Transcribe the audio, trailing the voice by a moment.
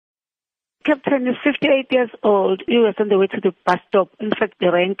Captain is 58 years old. He was on the way to the bus stop. In fact,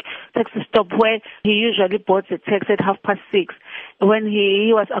 the rank taxi stop where he usually boards a taxi at 6:30 when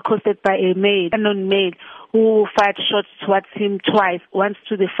he was accosted by a unknown male who fired shots towards him twice, once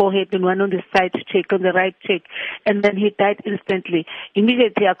to the forehead and one on the side cheek, on the right cheek, and then he died instantly.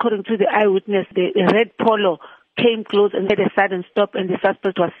 Immediately, according to the eyewitness, the red Polo came close and made a sudden stop, and the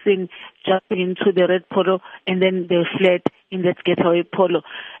suspect was seen jumping into the red Polo, and then they fled in that getaway Polo.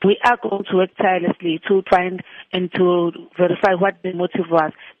 We are going to work tirelessly to find and to verify what the motive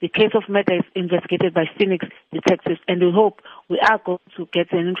was. The case of murder is investigated by Phoenix detectives, and we hope we are going to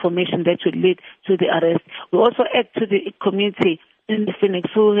get an information that will lead to the arrest. We also add to the community in the Phoenix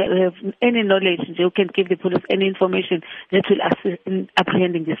who have any knowledge, who can give the police any information that will assist in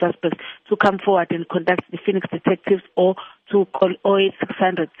apprehending the suspects, to come forward and contact the Phoenix detectives or to call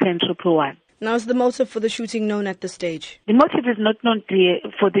 0800 10 111. Now, is the motive for the shooting known at this stage? The motive is not known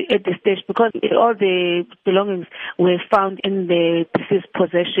at this stage because all the belongings were found in the deceased's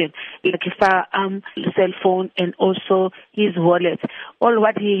possession, like a firearm, cell phone, and also his wallet. All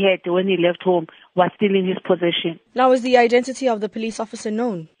what he had when he left home was still in his possession. Now, is the identity of the police officer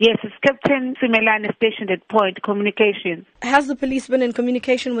known? Yes, it's Captain Simelane, stationed at Point Communications. Has the police been in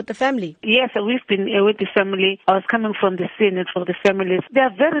communication with the family? Yes, we've been with the family. I was coming from the scene and from the families. They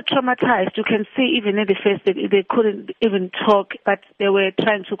are very traumatized. You can see even in the face that they couldn't even talk, but they were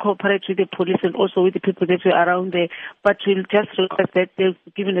trying to cooperate with the police and also with the people that were around there. But we'll just request that they've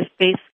given a space